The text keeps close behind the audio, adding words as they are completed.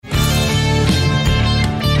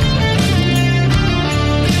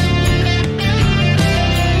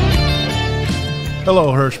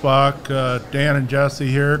Hello, Hirschbach. Dan and Jesse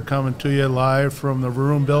here, coming to you live from the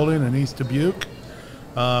Vroom Building in East Dubuque,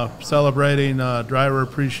 celebrating Driver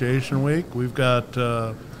Appreciation Week. We've got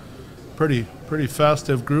a pretty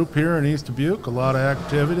festive group here in East Dubuque, a lot of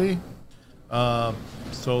activity.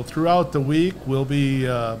 So throughout the week, we'll be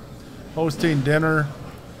hosting dinner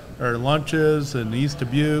or lunches in East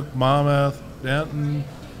Dubuque, Monmouth, Denton,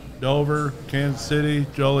 Dover, Kansas City,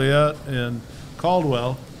 Joliet, and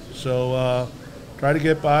Caldwell. So try to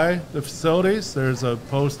get by the facilities. There's a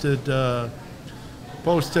posted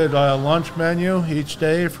lunch menu each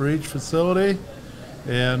day for each facility,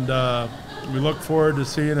 and we look forward to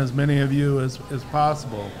seeing as many of you as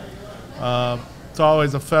possible. It's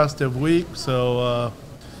always a festive week, so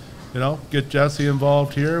get Jesse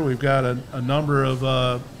involved here. We've got a number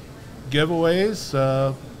of giveaways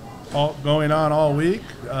going on all week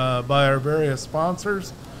by our various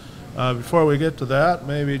sponsors. Before we get to that,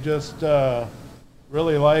 maybe just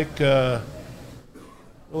really like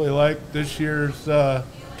this year's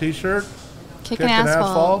T-shirt, Kicking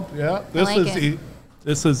Asphalt. Yeah,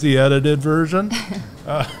 this is the edited version,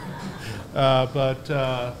 but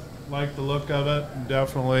like the look of it. And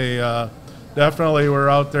definitely, we're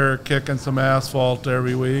out there kicking some asphalt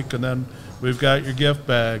every week, and then we've got your gift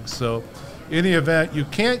bags. So, any event you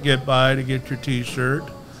can't get by to get your T-shirt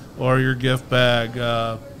or your gift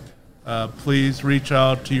bag, please reach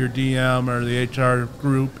out to your DM or the HR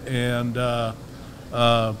group, and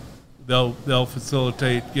they'll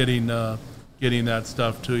facilitate getting that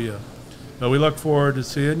stuff to you. But we look forward to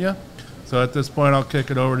seeing you. So at this point, I'll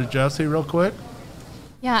kick it over to Jesse real quick.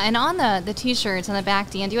 Yeah, and on the T-shirts on the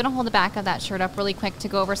back, Dan, do you want to hold the back of that shirt up really quick to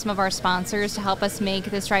go over some of our sponsors to help us make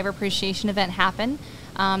this driver appreciation event happen?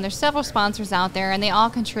 There's several sponsors out there, and they all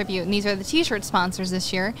contribute. And these are the T-shirt sponsors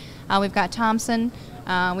this year. We've got Thompson,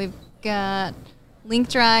 we've got Link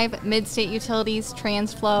Drive, Midstate Utilities,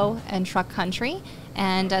 TransFlow, and Truck Country.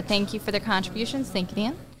 And thank you for their contributions. Thank you,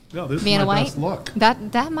 Dan. Yeah, this Vanna is my White. Best look.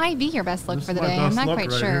 That might be your best look This for is the my day. best I'm not look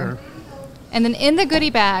quite right sure. here. And then in the goodie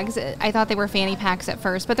bags, I thought they were fanny packs at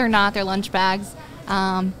first, but they're not. They're lunch bags.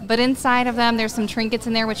 But inside of them, there's some trinkets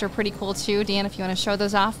in there, which are pretty cool too. Dan, if you want to show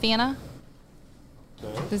those off, Vanna.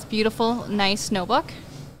 Okay. This beautiful, nice notebook.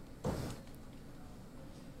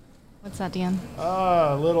 What's that, Dan?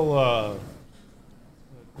 A little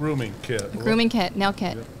grooming kit. Grooming kit, nail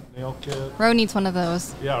kit. Yep, nail kit. Ro needs one of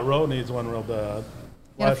those. Yeah, Ro needs one real bad.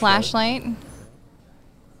 You got a flashlight?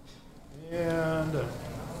 And a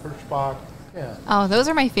Hirschbach pen. Oh, those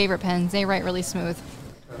are my favorite pens. They write really smooth.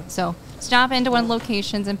 Okay. So stop into one of the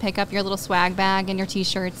locations and pick up your little swag bag and your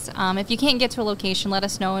T-shirts. If you can't get to a location, let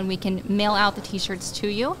us know and we can mail out the T-shirts to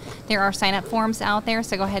you. There are sign-up forms out there,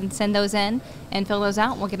 so go ahead and send those in and fill those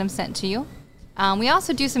out. We'll get them sent to you. We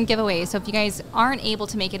also do some giveaways, so if you guys aren't able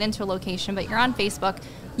to make it into a location, but you're on Facebook,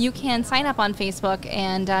 you can sign up on Facebook,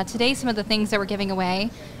 and today some of the things that we're giving away,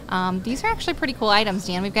 these are actually pretty cool items,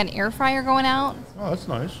 Dan. We've got an air fryer going out. Oh, that's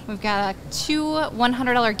nice. We've got two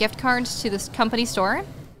 $100 gift cards to this company store.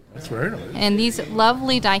 That's very nice. And these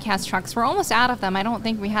lovely die-cast trucks, we're almost out of them. I don't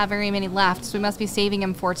think we have very many left, so we must be saving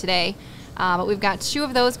them for today. But we've got two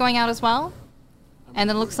of those going out as well. And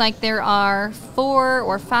then it looks like there are 4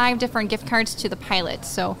 or 5 different gift cards to the pilot.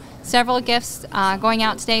 So several gifts going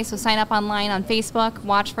out today, so sign up online on Facebook.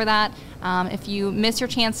 Watch for that. If you miss your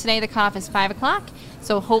chance today, the cutoff is 5 o'clock.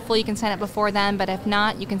 So hopefully you can sign up before then, but if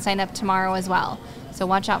not, you can sign up tomorrow as well. So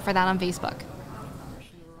watch out for that on Facebook.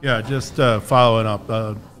 Yeah, just following up.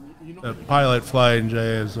 The Pilot Flying J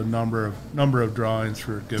is a number of drawings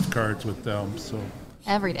for gift cards with them. So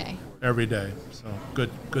Every day. every day. So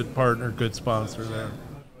good partner, good sponsor there.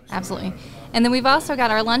 Absolutely. And then we've also got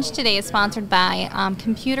our lunch today is sponsored by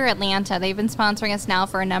Computer Atlanta. They've been sponsoring us now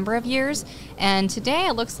for a number of years. And today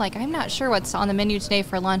it looks like, I'm not sure what's on the menu today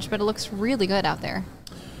for lunch, but it looks really good out there.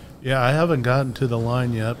 Yeah, I haven't gotten to the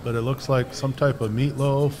line yet, but it looks like some type of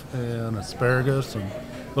meatloaf and asparagus, and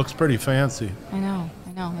looks pretty fancy. I know.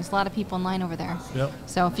 There's a lot of people in line over there. Yep.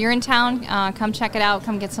 So if you're in town, come check it out.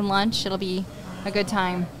 Come get some lunch. It'll be a good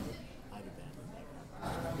time.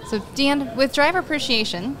 So Dan, with driver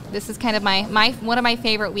appreciation, this is kind of one of my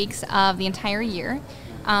favorite weeks of the entire year.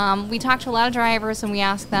 We talk to a lot of drivers and we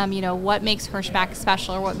ask them, what makes Hirschbach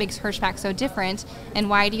special or what makes Hirschbach so different, and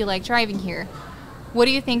why do you like driving here? What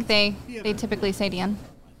do you think they typically say, Dan?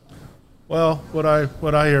 Well, what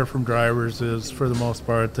I hear from drivers is, for the most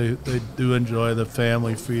part, they do enjoy the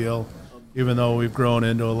family feel. Even though we've grown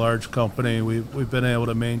into a large company, we've been able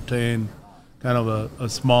to maintain kind of a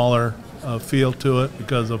smaller feel to it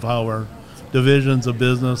because of how our divisions of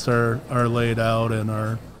business are laid out, and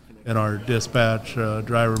our dispatch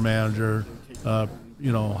driver manager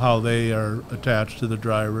how they are attached to the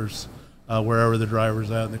drivers, wherever the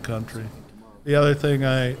driver's at in the country. The other thing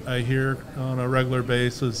I hear on a regular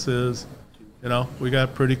basis is, we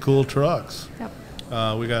got pretty cool trucks. Yep.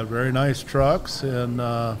 We got very nice trucks, and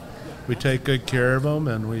we take good care of them,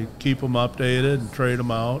 and we keep them updated and trade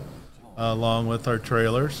them out along with our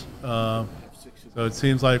trailers. So it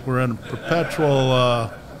seems like we're in a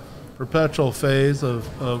perpetual phase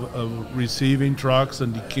of receiving trucks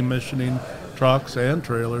and decommissioning trucks and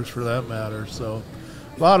trailers, for that matter. So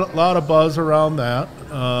a lot of buzz around that.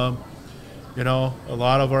 A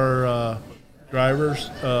lot of our drivers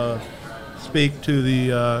speak to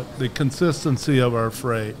the consistency of our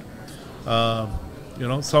freight.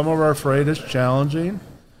 Some of our freight is challenging,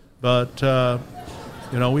 but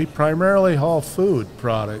we primarily haul food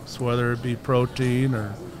products, whether it be protein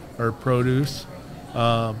or produce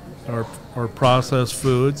or processed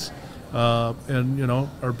foods. And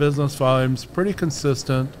our business volume's pretty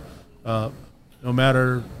consistent, no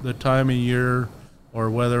matter the time of year or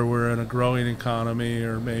whether we're in a growing economy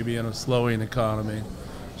or maybe in a slowing economy.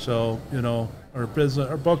 So, our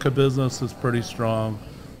book of business is pretty strong,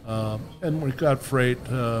 and we've got freight.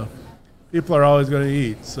 People are always going to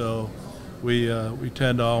eat, so we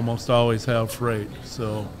tend to almost always have freight.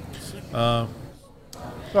 So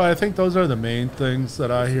I think those are the main things that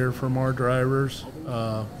I hear from our drivers.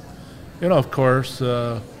 Of course,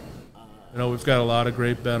 we've got a lot of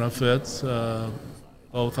great benefits,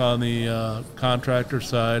 both on the contractor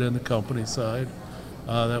side and the company side,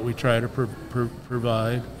 that we try to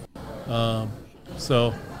provide.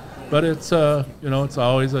 But it's it's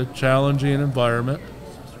always a challenging environment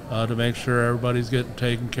to make sure everybody's getting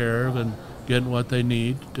taken care of and getting what they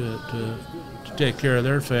need to take care of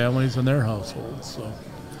their families and their households. So,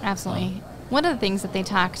 absolutely. One of the things that they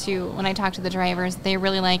talk to, when I talk to the drivers, they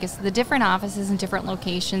really like is the different offices and different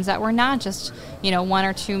locations, that we're not just, one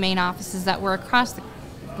or two main offices, that we're across the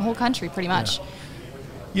whole country pretty much.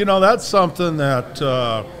 Yeah. That's something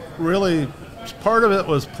that really, part of it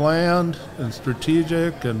was planned and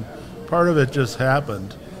strategic, and part of it just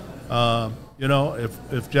happened.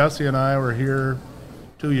 If Jesse and I were here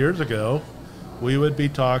 2 years ago, we would be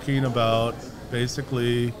talking about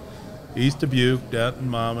basically East Dubuque, Denton,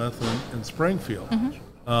 Monmouth, and Springfield.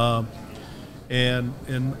 Mm-hmm.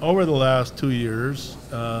 And over the last 2 years,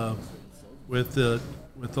 with the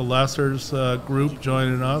Lessers group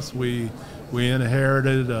joining us, we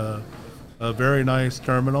inherited a very nice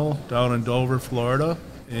terminal down in Dover, Florida,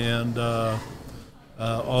 and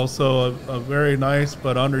also a very nice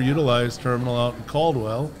but underutilized terminal out in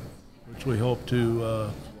Caldwell, which we hope to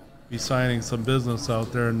be signing some business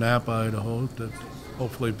out there in Napa, Idaho, to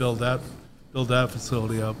hopefully build that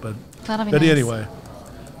facility up. But nice. Anyway,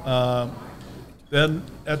 then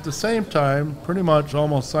at the same time, pretty much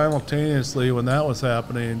almost simultaneously when that was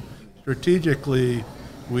happening, strategically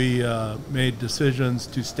we made decisions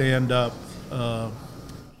to stand up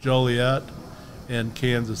Joliet and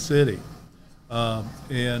Kansas City.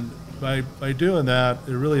 And by doing that,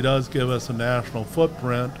 it really does give us a national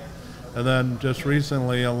footprint. And then just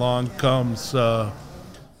recently along comes, the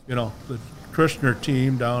Kirshner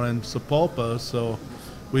team down in Sapulpa. So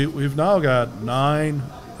we've now got 9,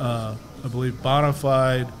 I believe, bona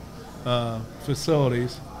fide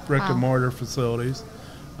facilities, brick and mortar facilities.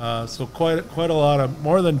 So quite a lot of,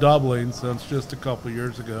 more than doubling since just a couple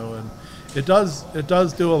years ago, and it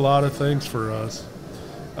does do a lot of things for us.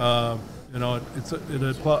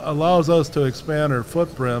 It allows us to expand our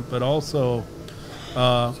footprint, but also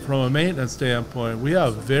from a maintenance standpoint, we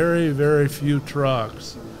have very, very few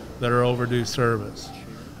trucks that are overdue service.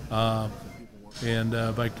 And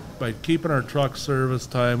by keeping our truck service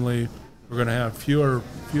timely, we're going to have fewer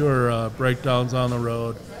breakdowns on the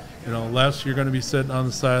road. Less you're going to be sitting on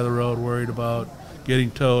the side of the road worried about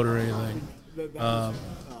getting towed or anything.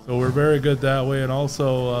 So we're very good that way. And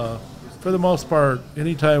also, for the most part,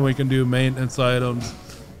 anytime we can do maintenance items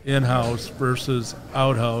in-house versus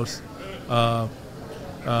out-house,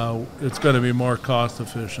 it's going to be more cost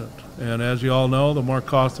efficient. And as you all know, the more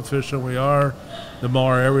cost efficient we are, the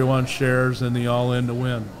more everyone shares in the All In to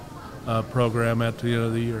Win program at the end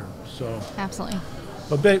of the year. So absolutely.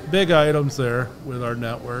 But big items there with our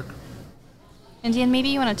network. And Dan, maybe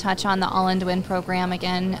you want to touch on the All In to Win program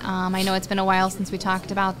again. I know it's been a while since we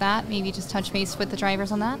talked about that. Maybe just touch base with the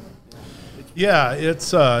drivers on that. Yeah,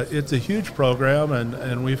 it's a huge program,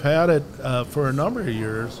 and we've had it for a number of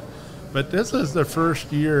years. But this is the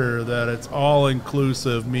first year that it's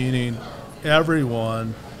all-inclusive, meaning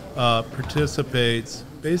everyone participates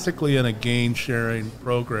basically in a gain-sharing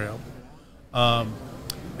program.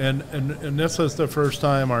 and this is the first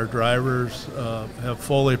time our drivers have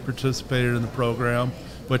fully participated in the program,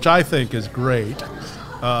 which I think is great.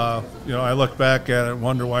 I look back at it and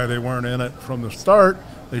wonder why they weren't in it from the start.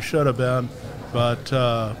 They should have been. But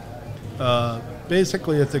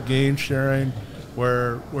basically it's a gain sharing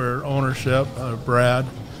where ownership, Brad,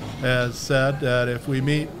 has said that if we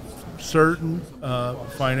meet certain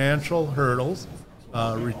financial hurdles,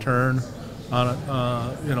 return on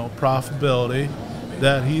profitability,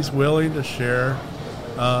 that he's willing to share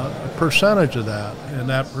a percentage of that, and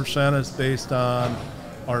that percent is based on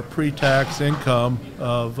our pre-tax income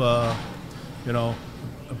of, I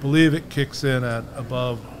believe it kicks in at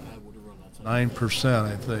above 9%.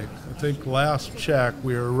 I think last check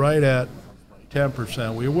we were right at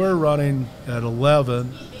 10%. We were running at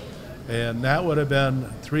 11, and that would have been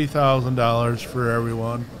 $3,000 for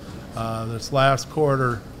everyone. This last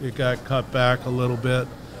quarter, it got cut back a little bit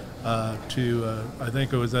to, I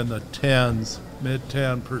think it was in the mid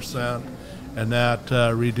 10%, and that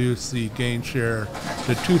reduced the gain share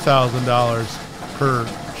to $2,000 per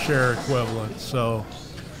share equivalent. So,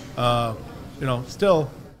 still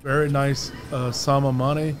very nice sum of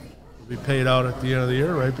money. Will be paid out at the end of the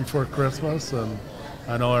year, right before Christmas, and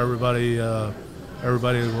I know everybody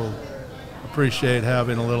will appreciate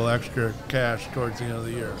having a little extra cash towards the end of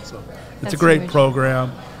the year. So it's a great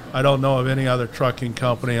program. I don't know of any other trucking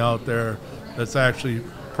company out there that's actually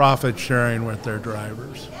profit sharing with their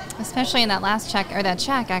drivers. Especially in that last check, or that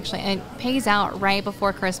check actually, it pays out right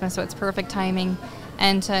before Christmas, so it's perfect timing.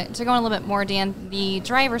 And to go on a little bit more, Dan, the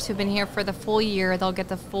drivers who've been here for the full year, they'll get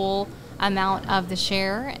the full amount of the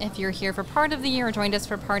share. If you're here for part of the year or joined us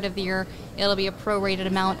for part of the year, it'll be a prorated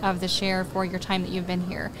amount of the share for your time that you've been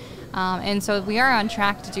here. And so we are on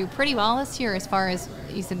track to do pretty well this year, as far as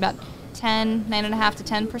you said, about 9.5% to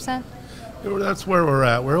 10%. That's where we're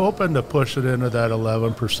at. We're hoping to push it into that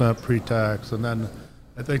 11% pre-tax, and then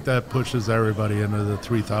I think that pushes everybody into the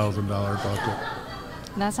 $3,000 bucket.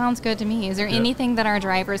 That sounds good to me. Is there anything that our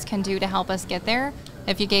drivers can do to help us get there?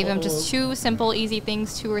 If you gave them just two simple, easy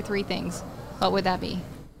things, 2 or 3 things, what would that be?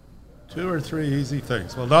 2 or 3 easy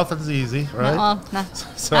things. Well, nothing's easy, right?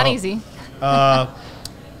 Not easy.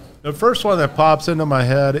 The first one that pops into my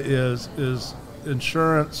head is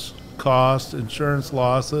insurance costs, insurance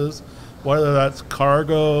losses, whether that's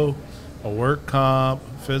cargo, a work comp,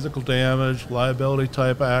 physical damage, liability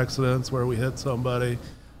type accidents where we hit somebody.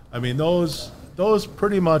 I mean, those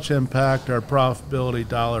pretty much impact our profitability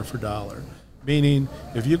dollar for dollar. Meaning,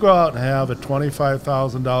 if you go out and have a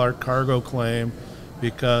 $25,000 cargo claim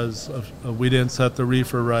because we didn't set the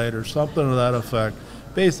reefer right or something to that effect,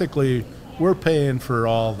 basically we're paying for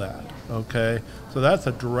all that, okay? So that's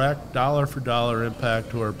a direct dollar for dollar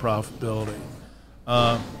impact to our profitability.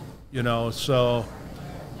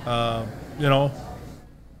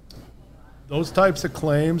 Those types of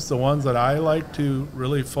claims, the ones that I like to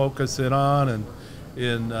really focus in on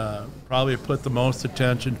and probably put the most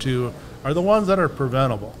attention to are the ones that are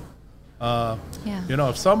preventable.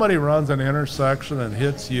 If somebody runs an intersection and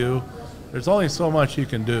hits you, there's only so much you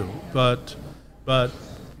can do. But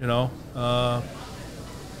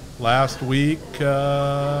last week,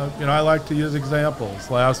 I like to use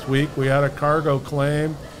examples. Last week we had a cargo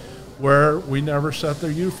claim where we never set the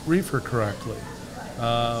reefer correctly.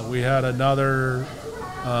 We had another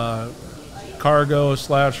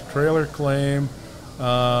cargo/trailer claim.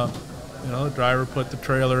 The driver put the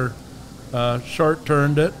trailer,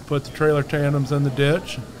 short-turned it, put the trailer tandems in the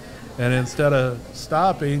ditch, and instead of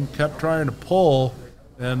stopping, kept trying to pull,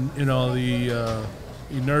 and the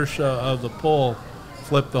inertia of the pull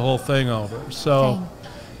flipped the whole thing over. So,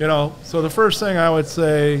 so the first thing I would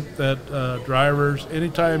say that drivers,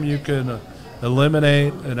 anytime you can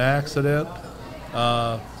eliminate an accident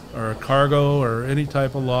or a cargo or any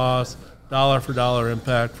type of loss, dollar for dollar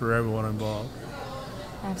impact for everyone involved.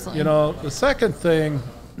 Absolutely. The second thing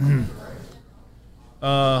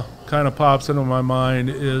kind of pops into my mind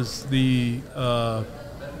is the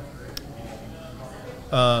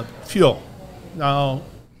fuel. Now,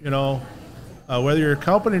 whether you're a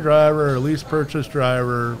company driver or a lease purchase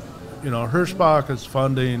driver, Hirschbach is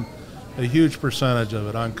funding a huge percentage of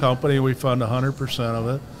it. On company, we fund 100% of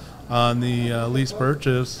it. On the lease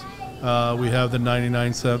purchase, we have the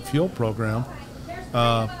 99-cent fuel program,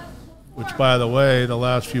 which, by the way, the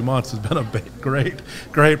last few months has been a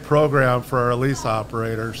great program for our lease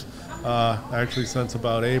operators. Actually, since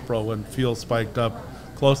about April, when fuel spiked up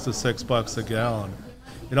close to $6 a gallon.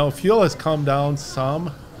 Fuel has come down some,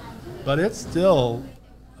 but it's still,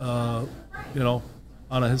 on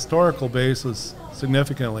a historical basis,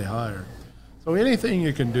 significantly higher. So anything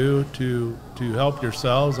you can do to help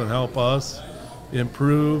yourselves and help us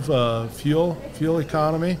improve fuel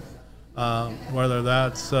economy, whether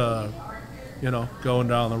that's going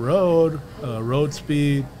down the road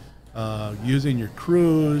speed, using your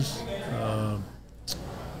cruise,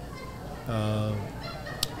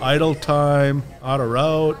 idle time, out of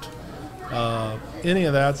route, any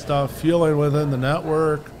of that stuff, fueling within the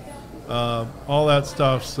network, all that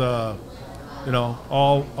stuff's all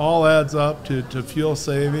adds up to fuel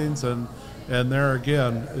savings, and there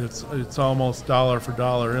again, it's almost dollar for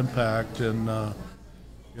dollar impact, and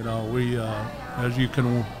we as you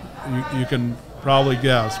can probably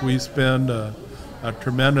guess, we spend a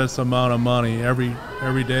tremendous amount of money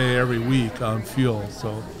every day, every week on fuel.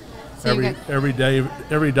 So every day,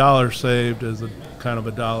 every dollar saved is a kind of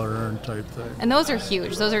a dollar earned type thing. And those are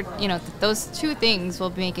huge. Those are, those two things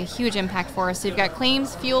will make a huge impact for us. So you've got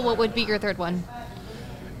claims, fuel. What would be your third one?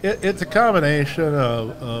 It's a combination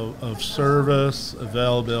of service,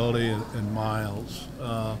 availability, and miles.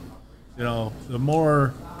 The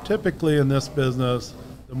more, typically in this business,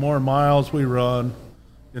 the more miles we run,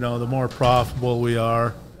 the more profitable we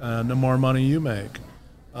are, and the more money you make.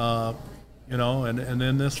 And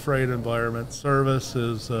in this freight environment, service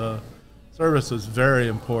is very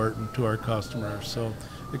important to our customers. So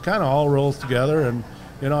it kind of all rolls together.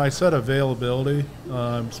 And I said availability.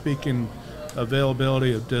 I'm speaking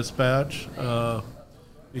availability of dispatch,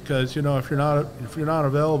 because if you're not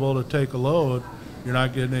available to take a load, you're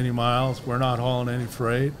not getting any miles. We're not hauling any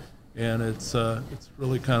freight, and it's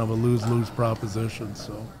really kind of a lose-lose proposition.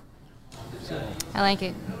 So I like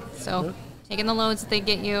it. So taking the loads that they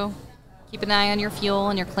get you, keep an eye on your fuel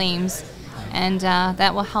and your claims, and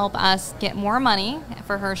that will help us get more money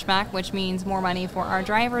for Hirschbach, which means more money for our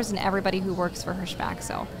drivers and everybody who works for Hirschbach.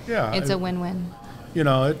 So it's a win-win.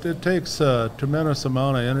 It takes a tremendous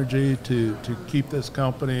amount of energy to keep this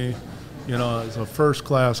company, as a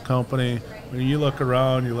first-class company. When you look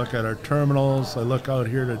around, you look at our terminals. I look out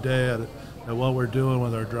here today at what we're doing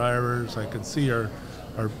with our drivers. I can see our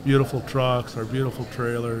beautiful trucks, our beautiful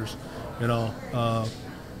trailers.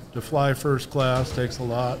 To fly first class takes a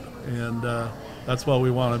lot, and that's what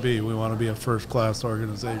we want to be. We want to be a first-class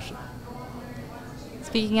organization.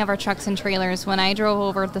 Speaking of our trucks and trailers, when I drove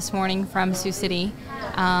over this morning from Sioux City,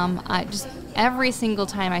 every single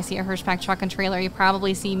time I see a Hirschbach truck and trailer, you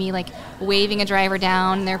probably see me waving a driver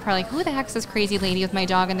down, and they're probably like, who the heck's this crazy lady with my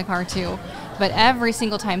dog in the car too? But every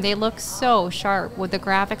single time, they look so sharp with the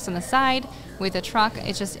graphics on the side, with the truck.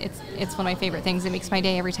 It's one of my favorite things. It makes my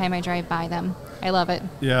day every time I drive by them. I love it.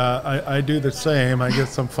 Yeah, I do the same. I get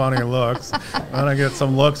some funny looks, and I get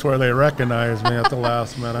some looks where they recognize me at the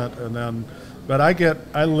last minute, and then. But I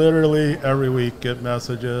literally every week get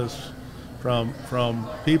messages from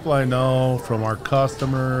people I know, from our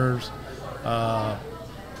customers, all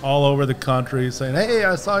over the country saying, hey,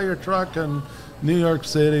 I saw your truck in New York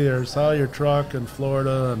City, or saw your truck in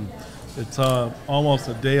Florida, and it's almost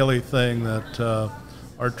a daily thing that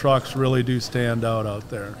our trucks really do stand out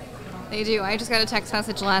there. They do. I just got a text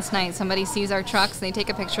message last night. Somebody sees our trucks, and they take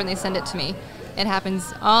a picture and they send it to me. It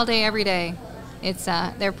happens all day, every day. It's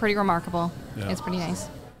they're pretty remarkable. Yeah. It's pretty nice.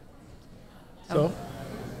 So,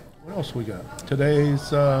 what else we got?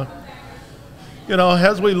 Today's, as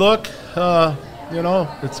we look,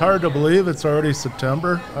 it's hard to believe it's already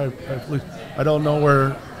September. I don't know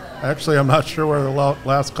where. Actually, I'm not sure where the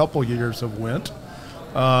last couple years have went.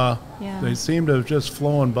 They seem to have just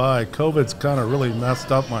flown by. COVID's kind of really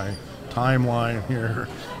messed up my timeline here.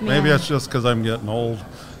 Yeah. Maybe it's just because I'm getting old.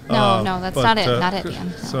 No, that's not it. Not it, Dan.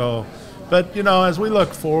 No. So. But, as we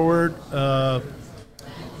look forward,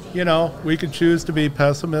 we can choose to be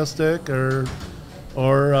pessimistic or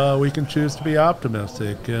we can choose to be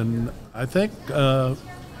optimistic. And I think, for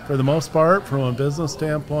the most part, from a business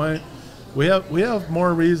standpoint, we have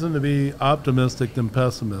more reason to be optimistic than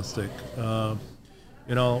pessimistic.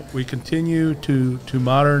 We continue to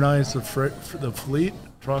modernize the fleet,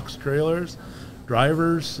 trucks, trailers,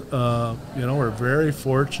 drivers. We're very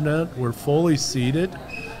fortunate. We're fully seated.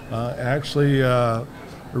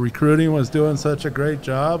 Recruiting was doing such a great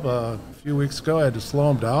job. A few weeks ago, I had to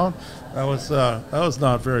slow them down. That was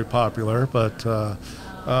not very popular, but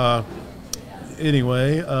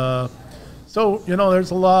anyway. So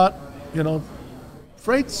there's a lot.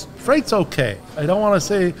 Freight's okay. I don't want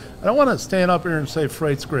to stand up here and say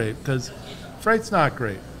freight's great, because freight's not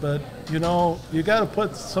great. But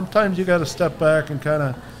sometimes you got to step back and kind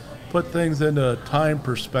of put things into a time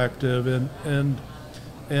perspective, and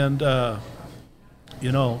the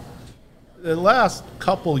last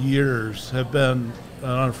couple years have been,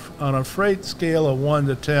 on a freight scale of 1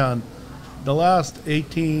 to 10, the last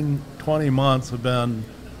 18, 20 months have been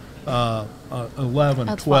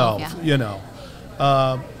 11, 12,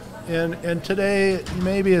 And today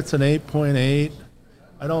maybe it's an 8.8.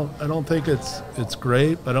 I don't think it's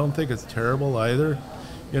great, but I don't think it's terrible either.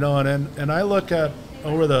 And I look at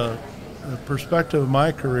over the perspective of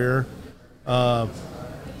my career,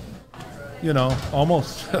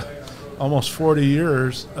 almost almost 40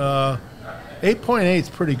 years. 8.8 is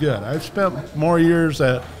pretty good. I've spent more years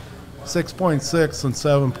at 6.6 and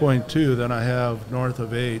 7.2 than I have north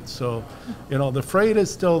of 8. So, the freight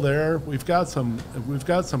is still there. We've got some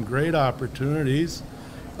great opportunities.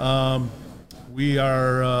 We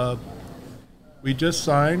just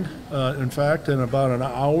signed. In fact, in about an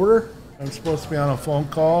hour, I'm supposed to be on a phone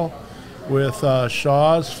call with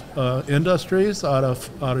Shaw's Industries out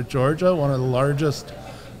of Georgia, one of the largest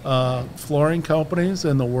flooring companies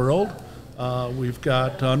in the world. We've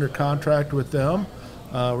got under contract with them.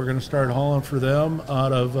 We're going to start hauling for them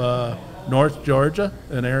out of North Georgia,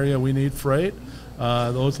 an area we need freight.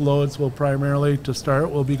 Those loads will primarily, to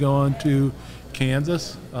start, will be going to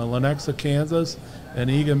Kansas, Lenexa, Kansas, and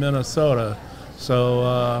Eagan, Minnesota.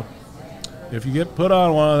 So if you get put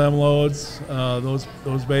on one of them loads,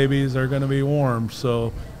 those babies are going to be warm.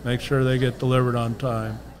 So make sure they get delivered on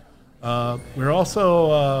time. We're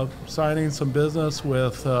also signing some business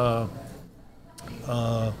with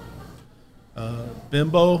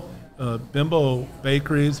Bimbo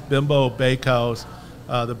Bakeries, Bimbo Bakehouse.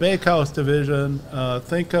 The Bakehouse division,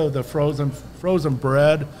 think of the frozen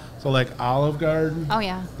bread, so like Olive Garden. Oh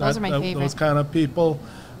yeah, those are my favorite. Those kind of people.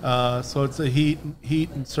 So it's a heat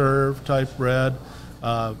and serve type bread.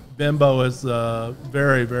 Bimbo is a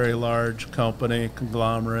very, very large company,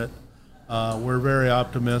 conglomerate. We're very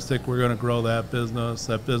optimistic. We're going to grow that business.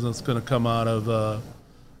 That business is going to come out of,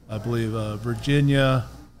 I believe, Virginia,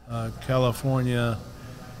 California,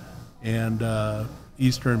 and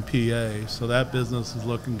Eastern PA. So that business is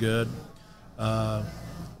looking good.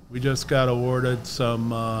 We just got awarded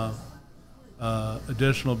some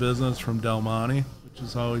additional business from Del Monte, which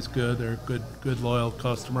is always good. They're a good loyal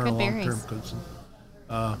customer, good long-term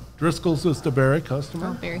customer. Driscoll's is the berry customer.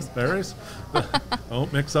 Oh, berries. Berries.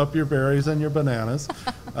 Don't mix up your berries and your bananas.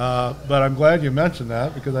 But I'm glad you mentioned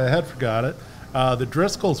that because I had forgot it. The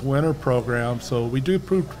Driscoll's winter program. So we do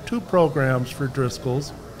two programs for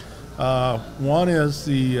Driscoll's. One is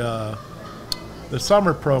the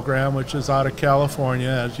summer program, which is out of California,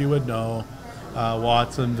 as you would know,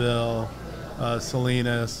 Watsonville,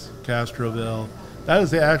 Salinas, Castroville. That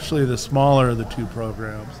is actually the smaller of the two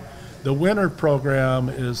programs. The winter program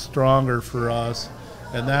is stronger for us,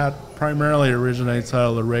 and that primarily originates out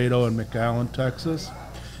of Laredo and McAllen, Texas.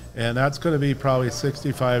 And that's going to be probably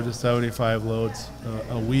 65 to 75 loads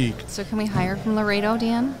a week. So can we hire from Laredo,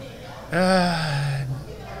 Dan? I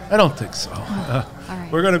don't think so. All right.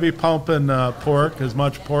 We're going to be pumping pork, as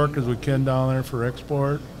much pork as we can down there for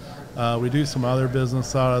export. We do some other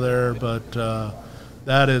business out of there, but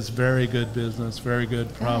that is very good business, very good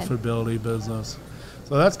profitability business.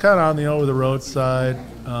 So that's kind of on the over-the-road side.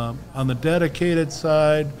 On the dedicated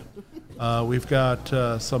side, we've got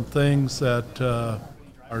some things that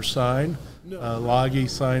are signed. Loggy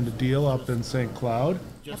signed a deal up in St. Cloud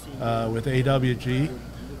with AWG,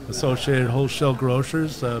 Associated Wholesale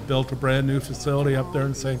Grocers, built a brand new facility up there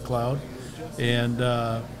in St. Cloud. And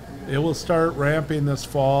it will start ramping this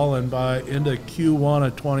fall and into Q1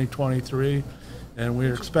 of 2023. And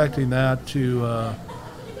we're expecting that to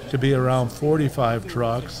be around 45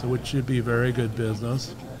 trucks, which should be very good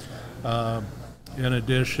business. In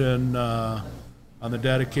addition, on the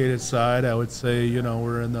dedicated side, I would say,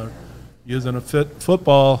 we're using a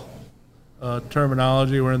football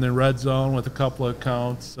terminology. We're in the red zone with a couple of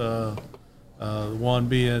accounts, one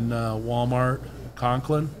being Walmart,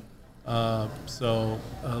 Conklin. So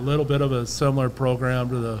a little bit of a similar program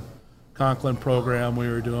to the Conklin program we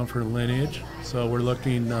were doing for Lineage. So we're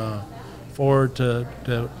looking forward to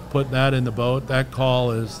putting that in the boat. That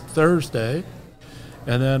call is Thursday.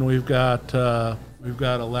 And then we've got a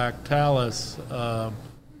Lactalis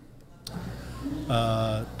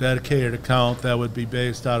dedicated account that would be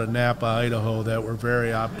based out of Napa, Idaho, that we're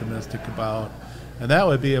very optimistic about. And that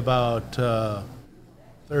would be about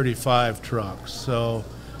 35 trucks. So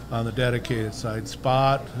on the dedicated side,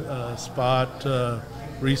 Spot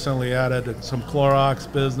recently added some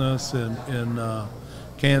Clorox business in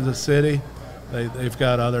Kansas City. They've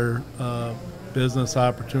got other business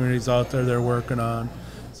opportunities out there they're working on.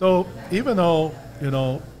 So even though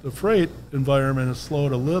the freight environment has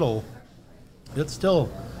slowed a little, there's still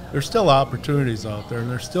opportunities out there, and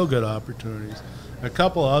there's still good opportunities. A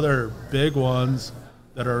couple other big ones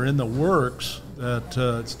that are in the works that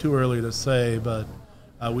it's too early to say, but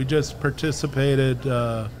we just participated,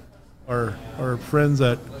 our friends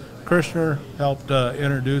at Kirshner helped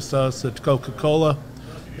introduce us to Coca-Cola,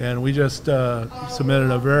 and we just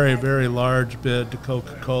submitted a very, very large bid to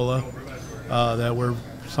Coca-Cola that we're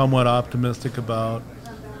somewhat optimistic about.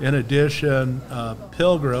 In addition,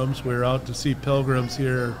 Pilgrims, we were out to see Pilgrims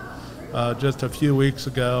here just a few weeks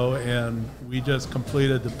ago, and we just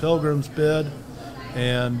completed the Pilgrims bid,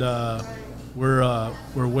 and we're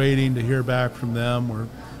waiting to hear back from them.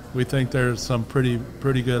 We think there's some pretty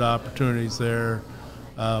good opportunities there.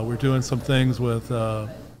 We're doing some things with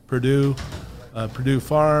Purdue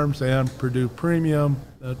Farms and Purdue Premium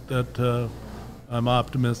that I'm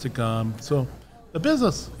optimistic on. So the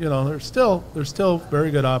business, there's still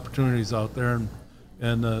very good opportunities out there,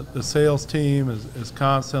 and the sales team is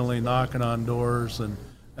constantly knocking on doors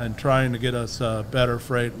and trying to get us better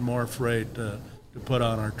freight and more freight to put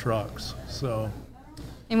on our trucks. So.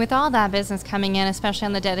 And with all that business coming in, especially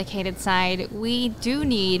on the dedicated side, we do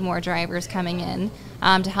need more drivers coming in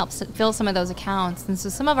to help fill some of those accounts. And so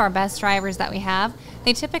some of our best drivers that we have,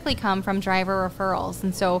 they typically come from driver referrals.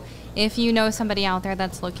 And so if you know somebody out there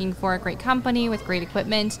that's looking for a great company with great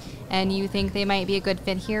equipment and you think they might be a good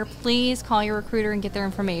fit here, please call your recruiter and get their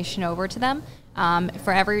information over to them.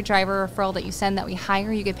 For every driver referral that you send that we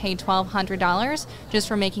hire, you get paid $1,200 just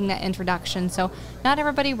for making that introduction. So not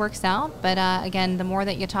everybody works out, but again, the more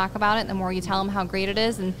that you talk about it, the more you tell them how great it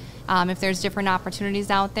is. And if there's different opportunities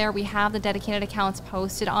out there, we have the dedicated accounts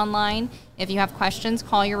posted online. If you have questions,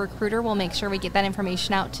 call your recruiter. We'll make sure we get that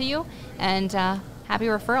information out to you. And happy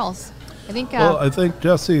referrals. I think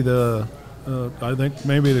Jesse, I think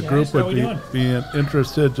maybe the group would be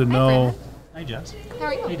interested to know. Hi, Jess. How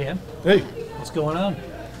are you? Hey, Dan. Hey. What's going on?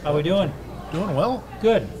 How we doing? Doing well.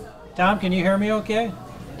 Good. Tom, can you hear me okay?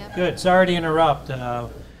 Yep. Good. Sorry to interrupt.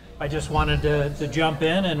 I just wanted to jump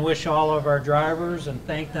in and wish all of our drivers and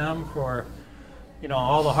thank them for,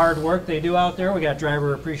 all the hard work they do out there. We got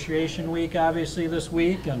Driver Appreciation Week, obviously, this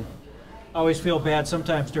week, and I always feel bad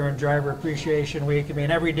sometimes during Driver Appreciation Week. I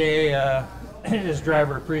mean, every day is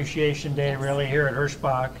Driver Appreciation Day, really, here at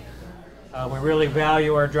Hirschbach. We really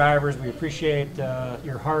value our drivers. We appreciate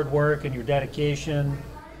your hard work and your dedication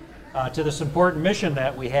to this important mission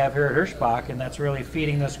that we have here at Hirschbach, and that's really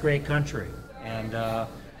feeding this great country. And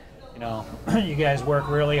you guys work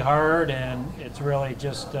really hard, and it's really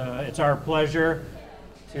just it's our pleasure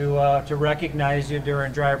to recognize you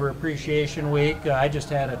during Driver Appreciation Week. I just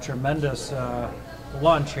had a tremendous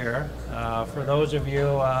lunch here. For those of you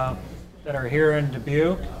that are here in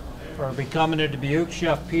Dubuque, or be coming to Dubuque,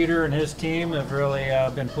 Chef Peter and his team have really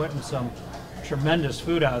been putting some tremendous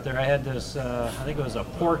food out there. I had this, I think it was a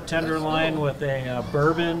pork tenderloin with a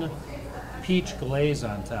bourbon peach glaze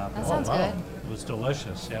on top. That sounds good. It was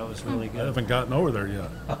delicious. Yeah, it was really I good. haven't gotten over there yet.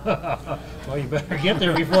 Well, you better get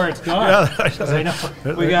there before it's gone. Because I know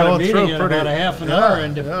we got a meeting in about a half an hour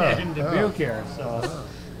in Dubuque here. So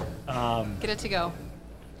Get it to go.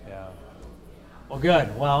 yeah. Well,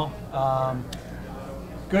 good. Well.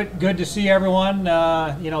 Good to see everyone.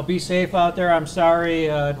 Be safe out there. I'm sorry.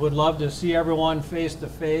 Would love to see everyone face to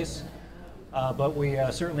face, but we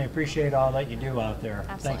certainly appreciate all that you do out there.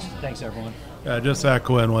 Absolutely. Thanks, everyone. Just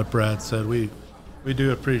echoing what Brad said. We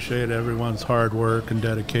do appreciate everyone's hard work and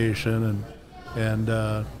dedication, and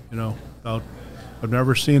I've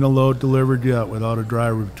never seen a load delivered yet without a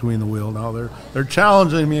driver between the wheel. Now they're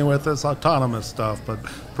challenging me with this autonomous stuff, but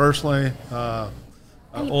personally.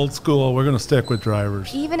 Old school, we're going to stick with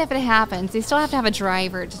drivers. Even if it happens, they still have to have a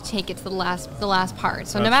driver to take it to the last part.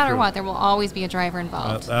 So That's no matter true. what, there will always be a driver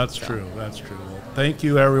involved. That's true. That's true. Well, thank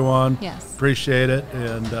you, everyone. Yes. Appreciate it,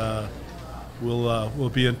 and we'll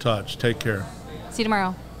be in touch. Take care. See you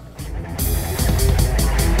tomorrow.